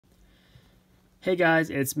Hey guys,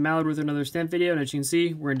 it's Mallard with another stamp video, and as you can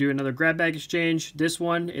see, we're going to do another grab bag exchange. This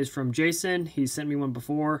one is from Jason. He sent me one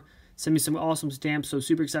before, sent me some awesome stamps, so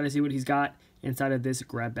super excited to see what he's got inside of this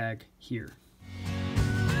grab bag here.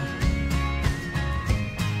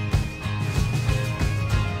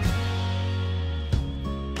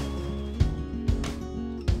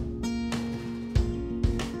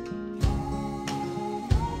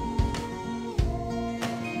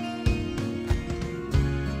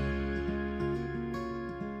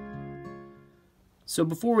 So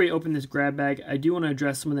before we open this grab bag, I do want to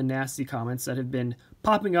address some of the nasty comments that have been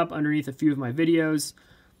popping up underneath a few of my videos.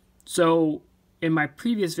 So in my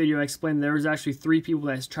previous video, I explained there was actually 3 people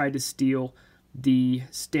that tried to steal the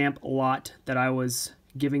stamp lot that I was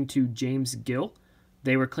giving to James Gill.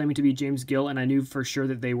 They were claiming to be James Gill, and I knew for sure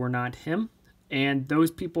that they were not him. And those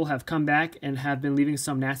people have come back and have been leaving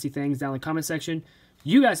some nasty things down in the comment section.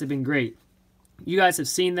 You guys have been great. You guys have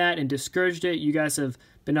seen that and discouraged it. You guys have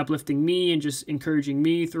been uplifting me and just encouraging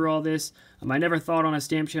me through all this. I never thought on a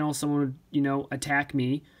stamp channel someone would, attack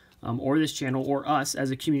me or this channel or us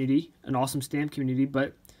as a community, an awesome stamp community,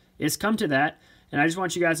 but it's come to that. And I just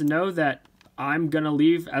want you guys to know that I'm going to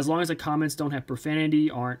leave, as long as the comments don't have profanity,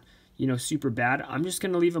 aren't, super bad, I'm just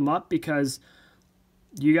going to leave them up because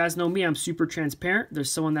you guys know me, I'm super transparent.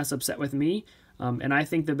 There's someone that's upset with me, and I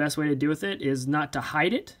think the best way to deal with it is not to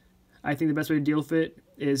hide it. I think the best way to deal with it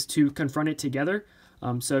is to confront it together.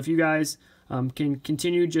 So if you guys can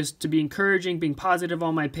continue just to be encouraging, being positive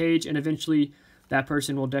on my page, and eventually that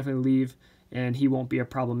person will definitely leave and he won't be a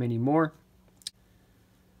problem anymore.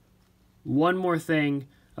 One more thing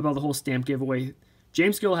about the whole stamp giveaway.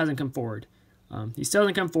 James Gill hasn't come forward. He still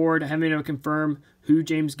hasn't come forward. I haven't been able to confirm who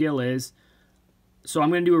James Gill is. So I'm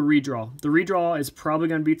going to do a redraw. The redraw is probably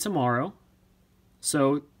going to be tomorrow.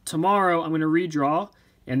 So tomorrow I'm going to redraw.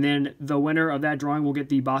 And then the winner of that drawing will get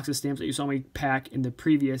the box of stamps that you saw me pack in the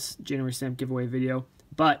previous January stamp giveaway video.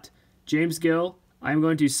 But James Gill, I'm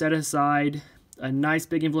going to set aside a nice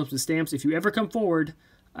big envelope of stamps. If you ever come forward,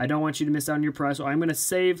 I don't want you to miss out on your prize. So I'm going to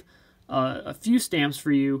save a few stamps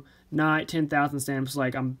for you, not 10,000 stamps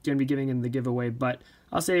like I'm going to be giving in the giveaway. But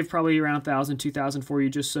I'll save probably around 1,000, 2,000 for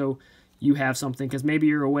you just so you have something. Because maybe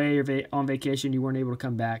you're away or on vacation, you weren't able to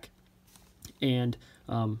come back and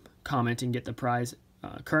comment and get the prize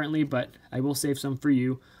currently, but I will save some for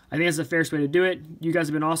you. I think that's the fairest way to do it. You guys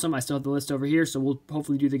have been awesome. I still have the list over here, so we'll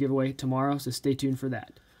hopefully do the giveaway tomorrow, so stay tuned for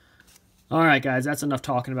that. Alright guys, that's enough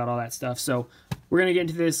talking about all that stuff. So we're going to get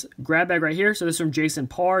into this grab bag right here. So this is from Jason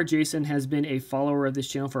Parr. Jason has been a follower of this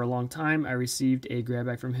channel for a long time. I received a grab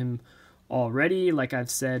bag from him already, like I've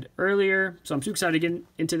said earlier. So I'm super excited to get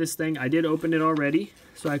into this thing. I did open it already,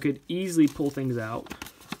 so I could easily pull things out.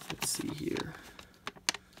 Let's see here.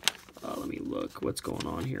 Let me look what's going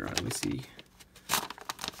on here. Let me see.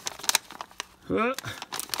 There's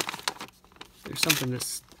something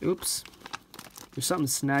oops. There's something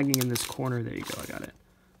snagging in this corner. There you go. I got it.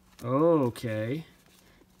 Okay.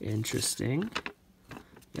 Interesting.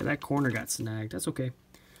 Yeah, that corner got snagged. That's okay.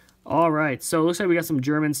 All right. So it looks like we got some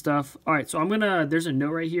German stuff. All right. So there's a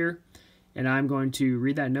note right here, and I'm going to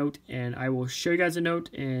read that note, and I will show you guys a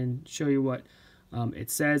note and show you what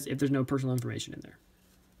it says if there's no personal information in there.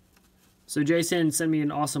 So Jason sent me an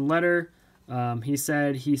awesome letter. He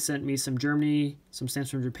said he sent me some Germany, some stamps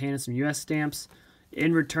from Japan, and some U.S. stamps.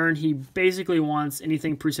 In return, he basically wants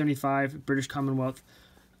anything pre-75, British Commonwealth.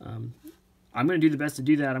 I'm going to do the best to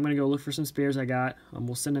do that. I'm going to go look for some spares I got.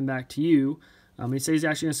 We'll send them back to you. He says he's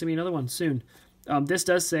actually going to send me another one soon. This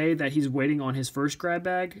does say that he's waiting on his first grab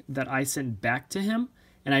bag that I sent back to him.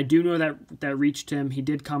 And I do know that reached him. He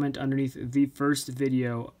did comment underneath the first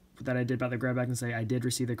video that I did about the grab bag and say, I did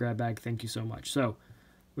receive the grab bag, thank you so much. So,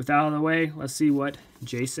 with that out of the way, let's see what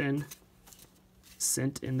Jason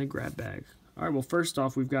sent in the grab bag. Alright, well first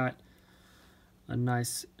off, we've got a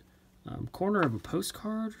nice corner of a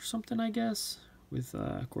postcard or something, I guess, with,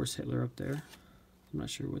 of course, Hitler up there. I'm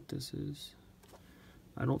not sure what this is.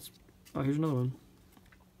 Oh, here's another one.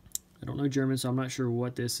 I don't know German, so I'm not sure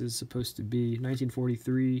what this is supposed to be.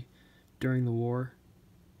 1943, during the war.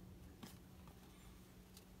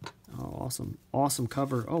 Oh, awesome. Awesome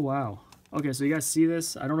cover. Oh, wow. Okay, so you guys see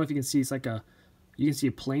this? I don't know if you can see. It's like you can see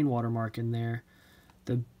a plane watermark in there.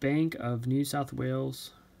 The Bank of New South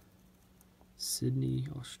Wales, Sydney,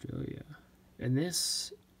 Australia. And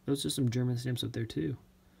those are some German stamps up there, too.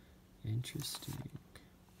 Interesting.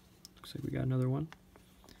 Looks like we got another one.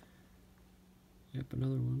 Yep,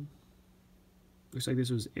 another one. Looks like this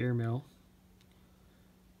was airmail.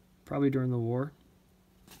 Probably during the war.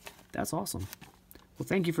 That's awesome. Well,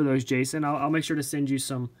 thank you for those, Jason. I'll make sure to send you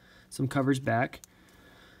some covers back.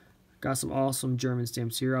 Got some awesome German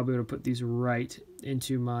stamps here. I'll be able to put these right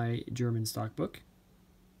into my German stock book.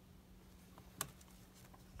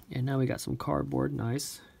 And now we got some cardboard,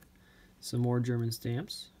 nice. Some more German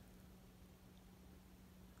stamps.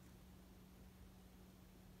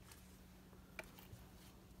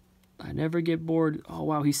 I never get bored. Oh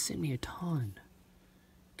wow, he sent me a ton.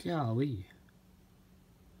 Golly.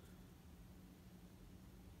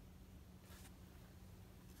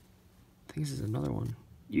 I think this is another one.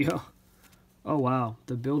 Yeah. Oh wow,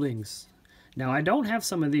 the buildings. Now I don't have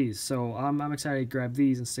some of these, so I'm excited to grab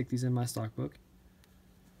these and stick these in my stock book.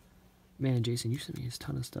 Man, Jason, you sent me a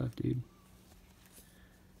ton of stuff, dude.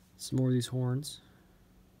 Some more of these horns.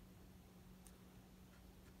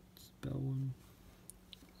 Spell one.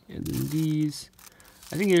 And then these.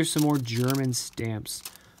 I think there's some more German stamps.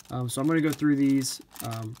 So I'm going to go through these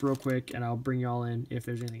real quick, and I'll bring y'all in if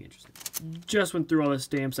there's anything interesting. Just went through all the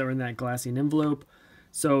stamps that were in that glassine envelope.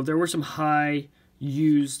 So there were some high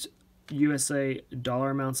used USA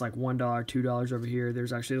dollar amounts, like $1, $2 over here.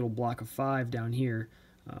 There's actually a little block of 5 down here,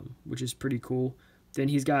 which is pretty cool. Then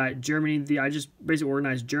he's got Germany. I just basically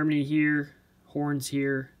organized Germany here, horns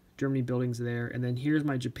here, Germany buildings there, and then here's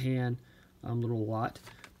my Japan little lot.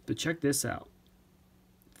 But check this out.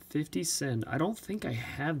 50 cent. I don't think I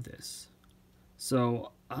have this.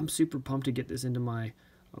 So I'm super pumped to get this into my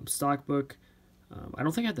stock book. I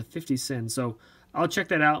don't think I have the 50 cents. So I'll check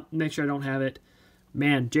that out. Make sure I don't have it.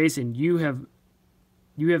 Man, Jason, you have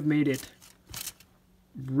made it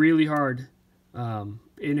really hard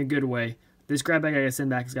in a good way. This grab bag I gotta send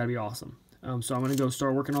back has got to be awesome. So I'm going to go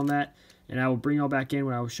start working on that. And I will bring y'all back in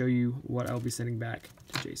when I will show you what I will be sending back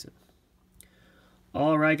to Jason.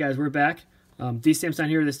 All right, guys, we're back. These stamps down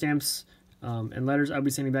here are the stamps and letters I'll be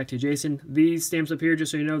sending back to Jason. These stamps up here,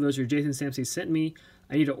 just so you know, those are Jason's stamps he sent me.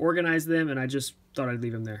 I need to organize them, and I just thought I'd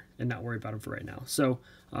leave them there and not worry about them for right now. So,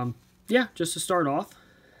 yeah, just to start off,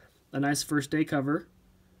 a nice first day cover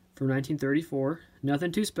from 1934.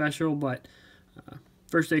 Nothing too special, but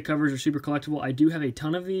first day covers are super collectible. I do have a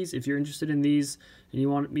ton of these. If you're interested in these and you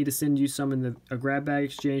want me to send you some in a grab bag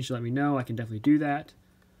exchange, let me know. I can definitely do that.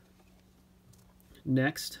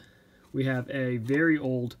 Next, we have a very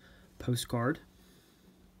old postcard.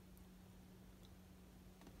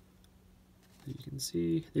 As you can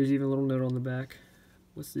see, there's even a little note on the back.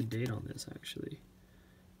 What's the date on this, actually?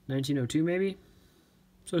 1902, maybe?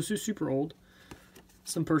 So it's super old.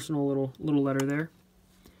 Some personal little letter there.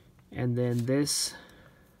 And then this,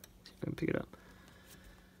 let's see if I can pick it up.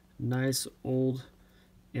 Nice old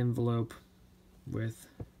envelope with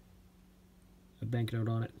a banknote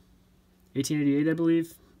on it. 1888, I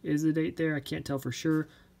believe, is the date there. I can't tell for sure,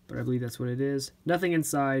 but I believe that's what it is. Nothing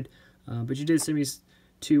inside, but you did send me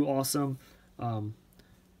 2 awesome,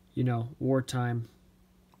 you know, wartime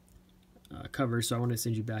covers, so I want to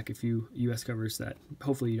send you back a few U.S. covers that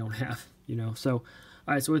hopefully you don't have, you know. So, all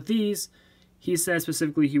right, so with these, he said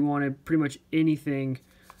specifically he wanted pretty much anything,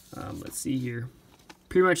 let's see here,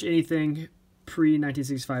 pretty much anything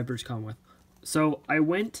pre-1965 British Commonwealth. So I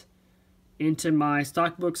went into my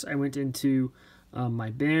stock books, I went into my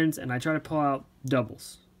bins, and I try to pull out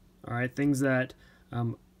doubles. All right, things that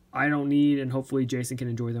I don't need, and hopefully Jason can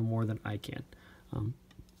enjoy them more than I can.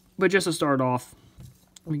 But just to start off,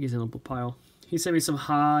 let me get in a little pile. He sent me some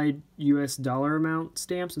high US dollar amount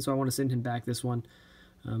stamps, and so I want to send him back this one,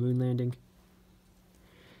 moon landing.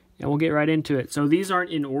 And we'll get right into it. So these aren't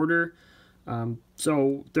in order.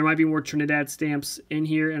 So there might be more Trinidad stamps in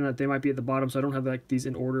here, and they might be at the bottom, so I don't have like these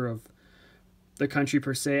in order of the country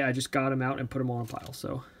per se. I just got them out and put them all in a pile.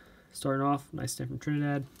 So starting off, nice stamp from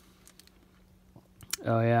Trinidad.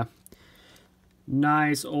 Oh yeah,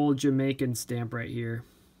 nice old Jamaican stamp right here.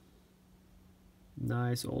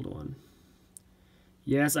 Nice old one.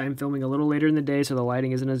 Yes, I am filming a little later in the day, so the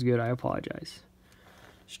lighting isn't as good. I apologize.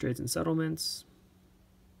 Straits and Settlements.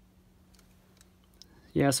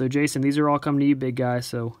 Yeah, so Jason, these are all coming to you, big guy,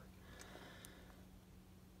 so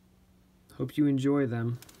hope you enjoy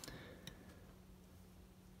them.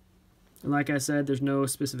 And like I said, there's no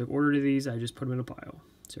specific order to these. I just put them in a pile.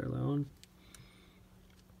 Sierra Leone.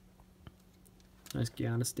 Nice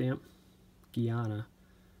Guyana stamp. Guyana.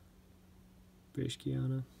 British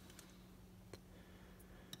Guyana.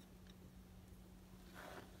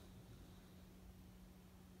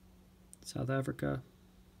 South Africa.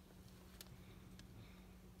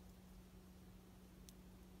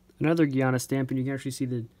 Another Guyana stamp, and you can actually see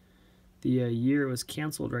the year it was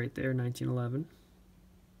canceled right there, 1911.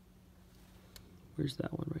 Where's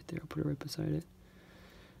that one right there? I'll put it right beside it.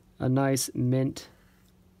 A nice mint.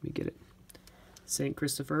 Let me get it. St.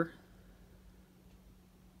 Christopher.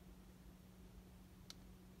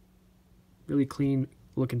 Really clean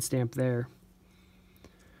looking stamp there.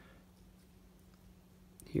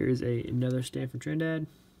 Here's another stamp from Trinidad.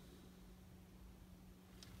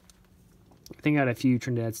 I think I got a few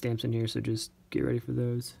Trinidad stamps in here, so just get ready for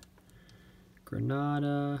those.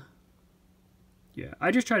 Grenada. Yeah,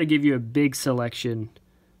 I just try to give you a big selection,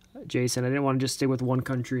 Jason. I didn't want to just stick with one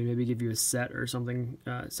country and maybe give you a set or something.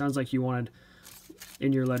 It sounds like you wanted,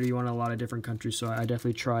 in your letter, you wanted a lot of different countries, so I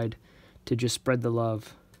definitely tried to just spread the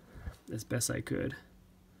love as best I could.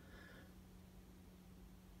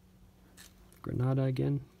 Grenada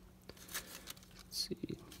again. Let's see.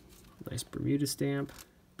 Nice Bermuda stamp.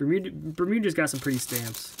 Bermuda's got some pretty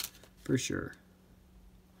stamps, for sure.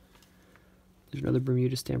 There's another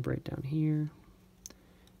Bermuda stamp right down here.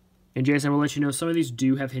 And Jason, I will let you know, some of these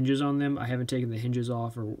do have hinges on them. I haven't taken the hinges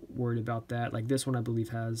off or worried about that. Like this one, I believe,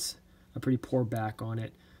 has a pretty poor back on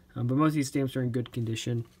it. But most of these stamps are in good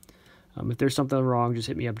condition. If there's something wrong, just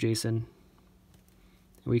hit me up, Jason,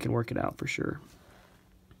 and we can work it out for sure.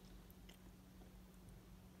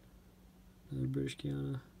 Another British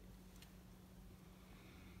Guiana.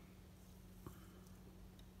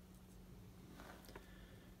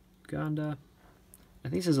 Uganda. I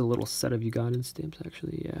think this is a little set of Ugandan stamps,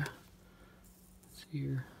 actually. Yeah. Let's see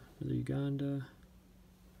here. Another Uganda.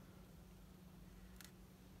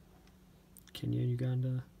 Kenya and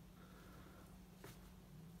Uganda.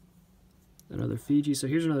 Another Fiji. So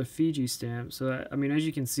here's another Fiji stamp. So, I mean, as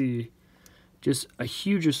you can see, just a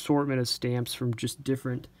huge assortment of stamps from just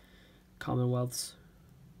different Commonwealths.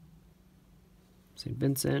 St.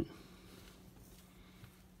 Vincent. I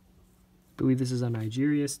believe this is a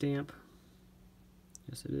Nigeria stamp.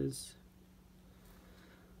 Yes, it is.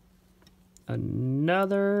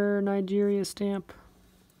 Another Nigeria stamp.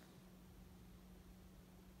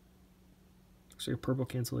 Looks like a purple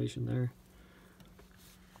cancellation there.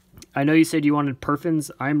 I know you said you wanted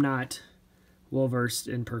perfins. I'm not well versed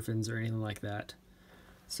in perfins or anything like that.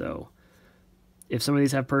 So if some of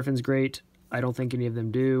these have perfins, great. I don't think any of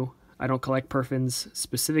them do. I don't collect perfins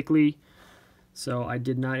specifically, so I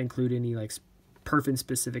did not include any like perfin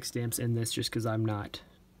specific stamps in this just because I'm not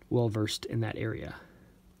well versed in that area.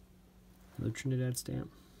 Another Trinidad stamp.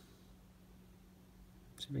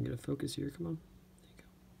 See if I can get a focus here. Come on. There you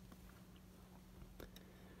go.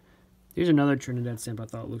 Here's another Trinidad stamp I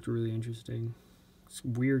thought looked really interesting. It's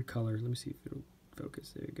weird color. Let me see if it'll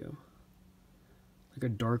focus. There you go. Like a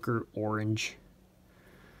darker orange.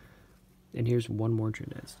 And here's one more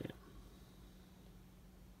Trinidad stamp.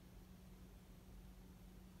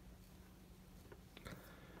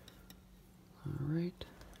 All right.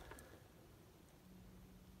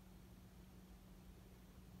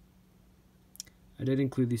 I did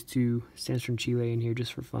include these two stamps from Chile in here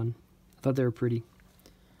just for fun. I thought they were pretty.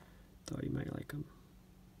 Thought you might like them.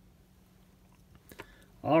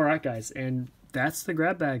 All right, guys, and that's the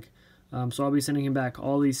grab bag. So I'll be sending him back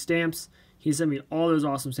all these stamps. He sent me all those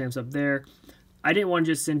awesome stamps up there. I didn't want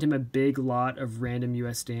to just send him a big lot of random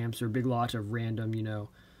U.S. stamps or a big lot of random, you know,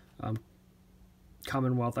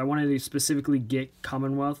 Commonwealth. I wanted to specifically get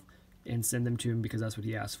Commonwealth and send them to him because that's what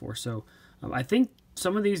he asked for. So I think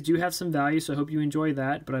some of these do have some value, so I hope you enjoy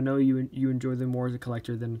that. But I know you enjoy them more as a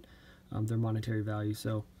collector than their monetary value.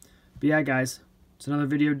 So, but yeah, guys, it's another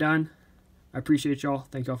video done. I appreciate y'all.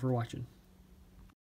 Thank y'all for watching.